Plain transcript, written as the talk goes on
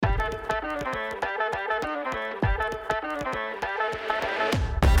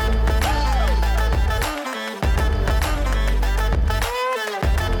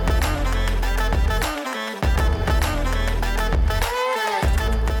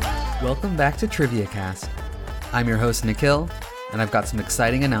Welcome back to TriviaCast. I'm your host Nikhil, and I've got some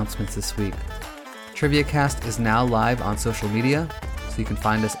exciting announcements this week. TriviaCast is now live on social media, so you can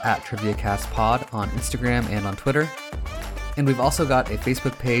find us at TriviaCastPod on Instagram and on Twitter. And we've also got a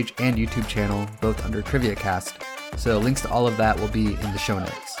Facebook page and YouTube channel, both under TriviaCast, so links to all of that will be in the show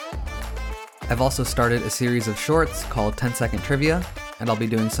notes. I've also started a series of shorts called 10-Second Trivia, and I'll be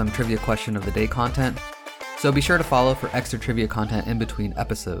doing some Trivia Question of the Day content, so be sure to follow for extra trivia content in between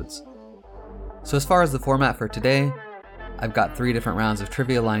episodes. So as far as the format for today, I've got 3 different rounds of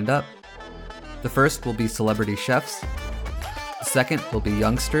trivia lined up. The first will be celebrity chefs, the second will be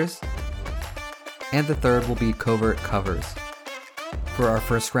youngsters, and the third will be covert covers. For our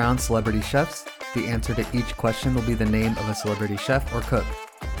first round, celebrity chefs, the answer to each question will be the name of a celebrity chef or cook.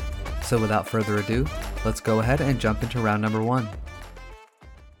 So without further ado, let's go ahead and jump into round number 1.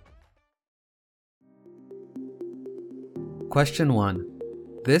 Question 1.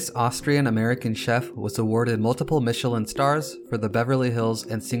 This Austrian-American chef was awarded multiple Michelin stars for the Beverly Hills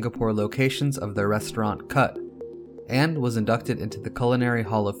and Singapore locations of their restaurant Cut, and was inducted into the Culinary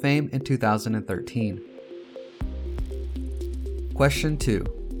Hall of Fame in 2013. Question 2.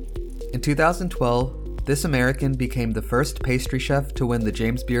 In 2012, this American became the first pastry chef to win the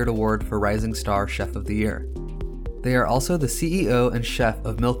James Beard Award for Rising Star Chef of the Year. They are also the CEO and chef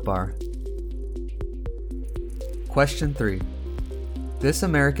of Milk Bar. Question 3. This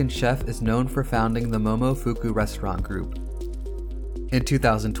American chef is known for founding the Momofuku restaurant group. In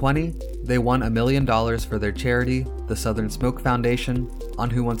 2020, they won $1 million for their charity, the Southern Smoke Foundation,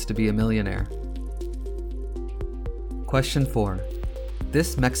 on Who Wants to Be a Millionaire. Question 4.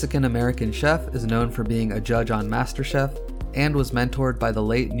 This Mexican-American chef is known for being a judge on MasterChef and was mentored by the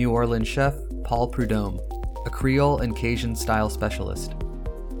late New Orleans chef Paul Prudhomme, a Creole and Cajun-style specialist.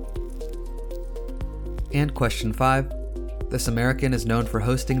 And question 5. This American is known for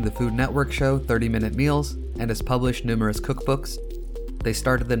hosting the Food Network show 30 Minute Meals and has published numerous cookbooks. They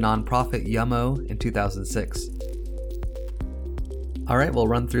started the nonprofit Yummo in 2006. Alright, we'll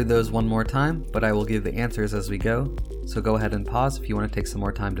run through those one more time, but I will give the answers as we go, so go ahead and pause if you want to take some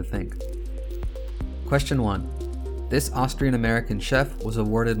more time to think. Question 1. This Austrian-American chef was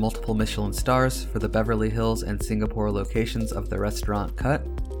awarded multiple Michelin stars for the Beverly Hills and Singapore locations of the restaurant Cut,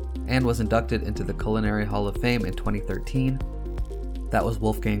 and was inducted into the Culinary Hall of Fame in 2013. That was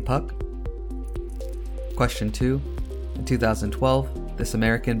Wolfgang Puck. Question 2. In 2012, this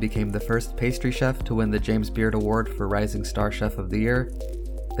American became the first pastry chef to win the James Beard Award for Rising Star Chef of the Year.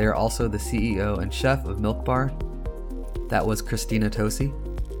 They are also the CEO and chef of Milk Bar. That was Christina Tosi.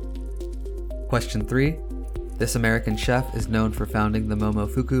 Question 3. This American chef is known for founding the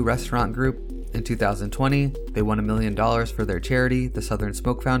Momofuku restaurant group. In 2020, they won $1 million for their charity, the Southern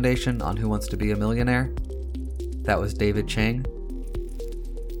Smoke Foundation, on Who Wants to Be a Millionaire. That was David Chang.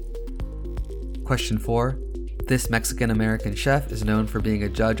 Question 4. This Mexican-American chef is known for being a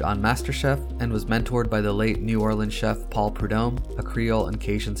judge on MasterChef and was mentored by the late New Orleans chef Paul Prudhomme, a Creole and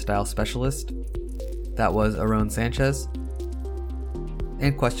Cajun-style specialist. That was Aaron Sanchez.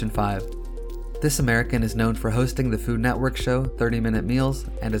 And question 5. This American is known for hosting the Food Network show 30 Minute Meals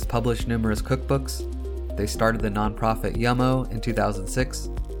and has published numerous cookbooks. They started the nonprofit Yummo in 2006.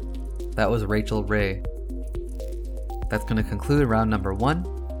 That was Rachel Ray. That's going to conclude round number 1,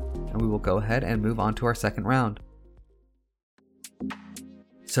 and we will go ahead and move on to our second round.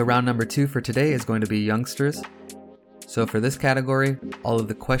 So round number 2 for today is going to be youngsters. So for this category, all of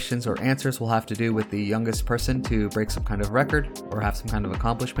the questions or answers will have to do with the youngest person to break some kind of record or have some kind of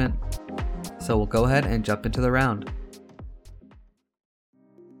accomplishment. So we'll go ahead and jump into the round.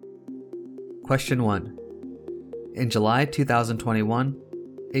 Question 1. In July 2021,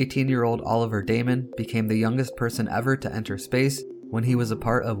 18-year-old Oliver Damon became the youngest person ever to enter space when he was a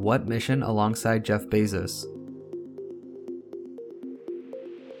part of what mission alongside Jeff Bezos?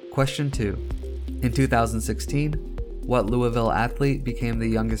 Question 2. In 2016, what Louisville athlete became the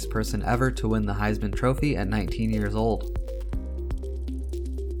youngest person ever to win the Heisman Trophy at 19 years old?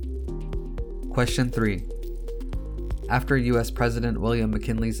 Question 3. After U.S. President William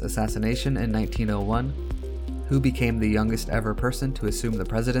McKinley's assassination in 1901, who became the youngest ever person to assume the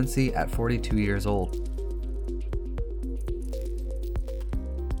presidency at 42 years old?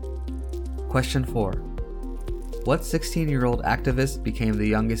 Question 4. What 16-year-old activist became the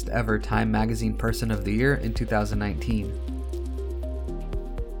youngest ever Time Magazine Person of the Year in 2019?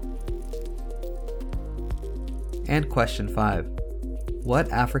 And question 5.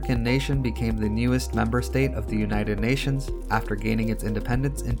 What African nation became the newest member state of the United Nations after gaining its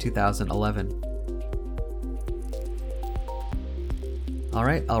independence in 2011?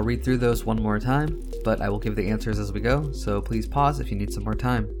 Alright, I'll read through those one more time, but I will give the answers as we go, so please pause if you need some more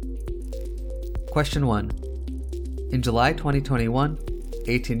time. Question 1. In July 2021,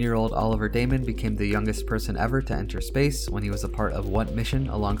 18-year-old Oliver Damon became the youngest person ever to enter space when he was a part of what mission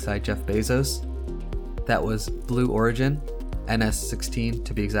alongside Jeff Bezos? That was Blue Origin, NS-16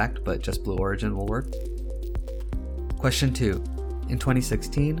 to be exact, but just Blue Origin will work. Question 2. In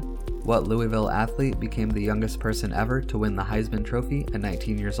 2016, what Louisville athlete became the youngest person ever to win the Heisman Trophy at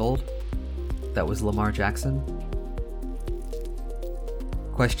 19 years old? That was Lamar Jackson.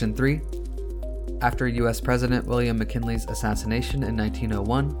 Question 3. After US President William McKinley's assassination in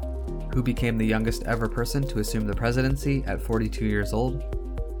 1901, who became the youngest ever person to assume the presidency at 42 years old?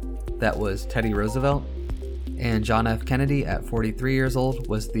 That was Teddy Roosevelt. And John F. Kennedy at 43 years old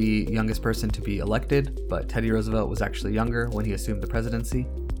was the youngest person to be elected, but Teddy Roosevelt was actually younger when he assumed the presidency.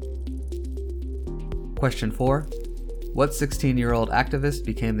 Question 4. What 16-year-old activist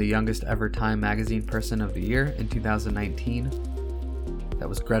became the youngest ever Time Magazine Person of the Year in 2019? That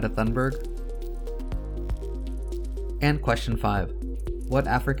was Greta Thunberg. And question 5. What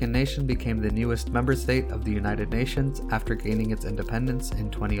African nation became the newest member state of the United Nations after gaining its independence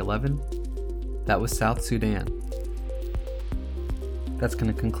in 2011? That was South Sudan. That's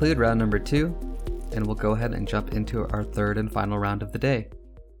going to conclude round number 2, and we'll go ahead and jump into our third and final round of the day.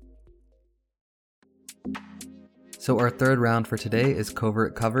 So our third round for today is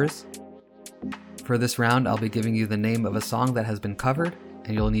Covert Covers. For this round, I'll be giving you the name of a song that has been covered,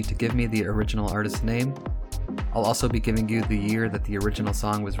 and you'll need to give me the original artist's name. I'll also be giving you the year that the original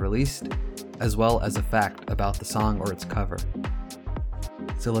song was released, as well as a fact about the song or its cover.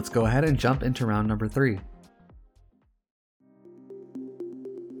 So let's go ahead and jump into round number 3.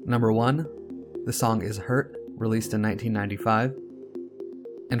 Number 1, the song is Hurt, released in 1995.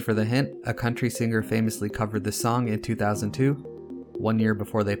 And for the hint, a country singer famously covered this song in 2002, 1 year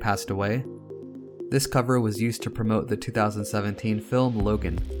before they passed away. This cover was used to promote the 2017 film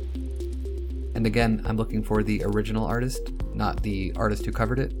Logan. And again, I'm looking for the original artist, not the artist who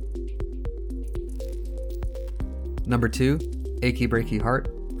covered it. Number 2, Achy Breaky Heart,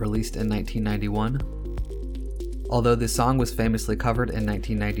 released in 1991. Although this song was famously covered in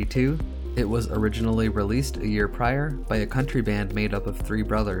 1992, it was originally released a year prior by a country band made up of 3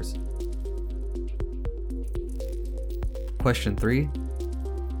 brothers. Question 3,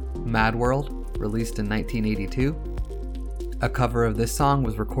 Mad World, released in 1982. A cover of this song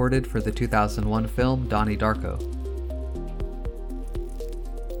was recorded for the 2001 film Donnie Darko.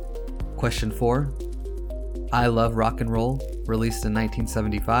 Question 4. I Love Rock and Roll, released in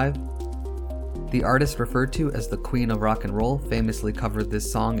 1975. The artist referred to as the Queen of Rock and Roll famously covered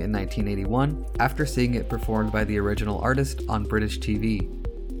this song in 1981 after seeing it performed by the original artist on British TV.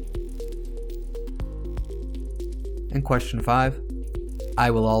 And question 5. I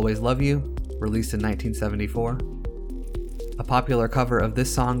Will Always Love You, released in 1974. A popular cover of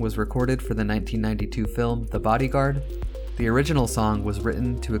this song was recorded for the 1992 film The Bodyguard. The original song was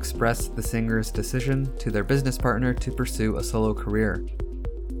written to express the singer's decision to their business partner to pursue a solo career.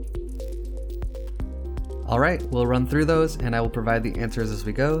 Alright, we'll run through those and I will provide the answers as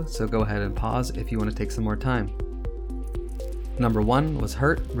we go, so go ahead and pause if you want to take some more time. Number 1 was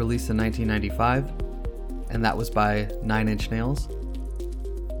Hurt, released in 1995, and that was by 9 Inch Nails.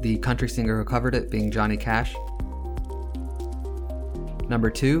 The country singer who covered it being Johnny Cash.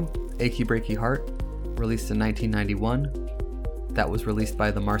 Number 2, Achy Breaky Heart, released in 1991. That was released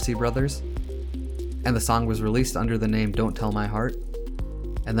by the Marcy Brothers. And the song was released under the name Don't Tell My Heart.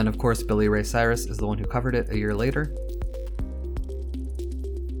 And then of course Billy Ray Cyrus is the one who covered it a year later.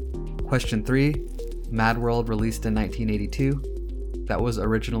 Question 3, Mad World, released in 1982. That was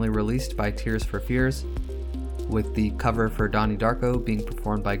originally released by Tears for Fears, with the cover for Donnie Darko being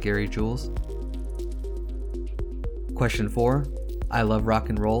performed by Gary Jules. Question 4, I Love Rock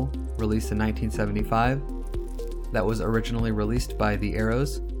and Roll, released in 1975. That was originally released by The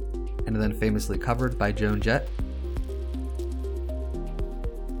Arrows, and then famously covered by Joan Jett.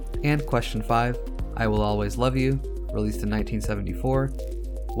 And question 5, I Will Always Love You, released in 1974,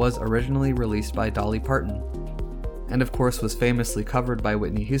 was originally released by Dolly Parton, and of course was famously covered by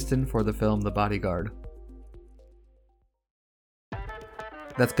Whitney Houston for the film The Bodyguard.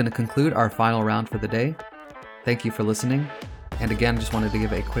 That's going to conclude our final round for the day. Thank you for listening. And again, just wanted to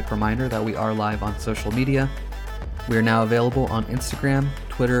give a quick reminder that we are live on social media. We are now available on Instagram,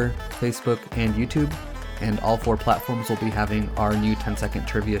 Twitter, Facebook, and YouTube, and all 4 platforms will be having our new 10-second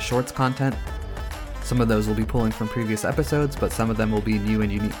trivia shorts content. Some of those will be pulling from previous episodes, but some of them will be new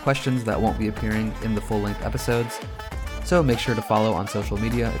and unique questions that won't be appearing in the full-length episodes. So make sure to follow on social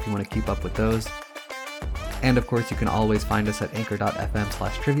media if you want to keep up with those. And of course, you can always find us at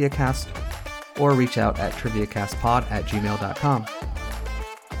anchor.fm/triviacast or reach out at triviacastpod@gmail.com.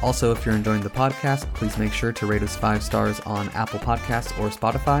 Also, if you're enjoying the podcast, please make sure to rate us 5 stars on Apple Podcasts or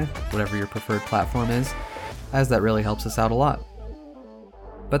Spotify, whatever your preferred platform is, as that really helps us out a lot.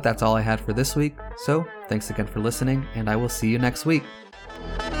 But that's all I had for this week, so thanks again for listening, and I will see you next week.